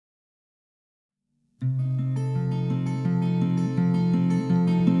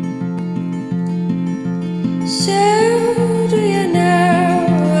So do you know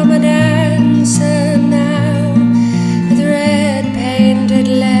I'm a dancer now, with red painted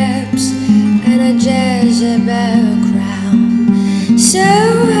lips and a Jezebel crown? So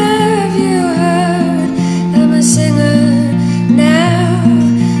have you heard I'm a singer now,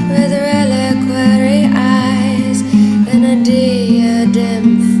 with reliquary eyes and a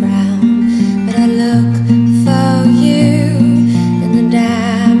diadem frown? But I look for you in the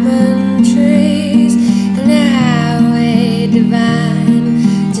diamond trees, in the highway divine.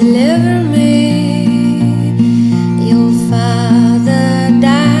 Deliver me. Your father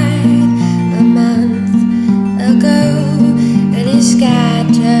died a month ago, and he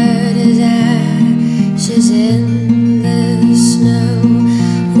scattered his ashes in the snow.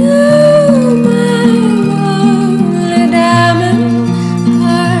 No, my lonely diamond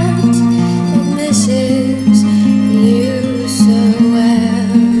heart that misses you so well.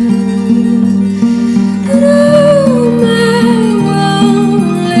 No, my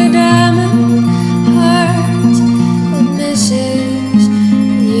lonely diamond heart that misses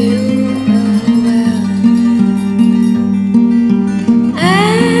you well. I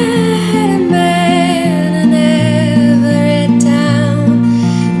had a man in every town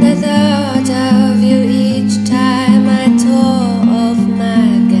that thought of you each time I tore off my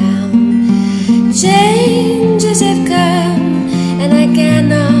gown.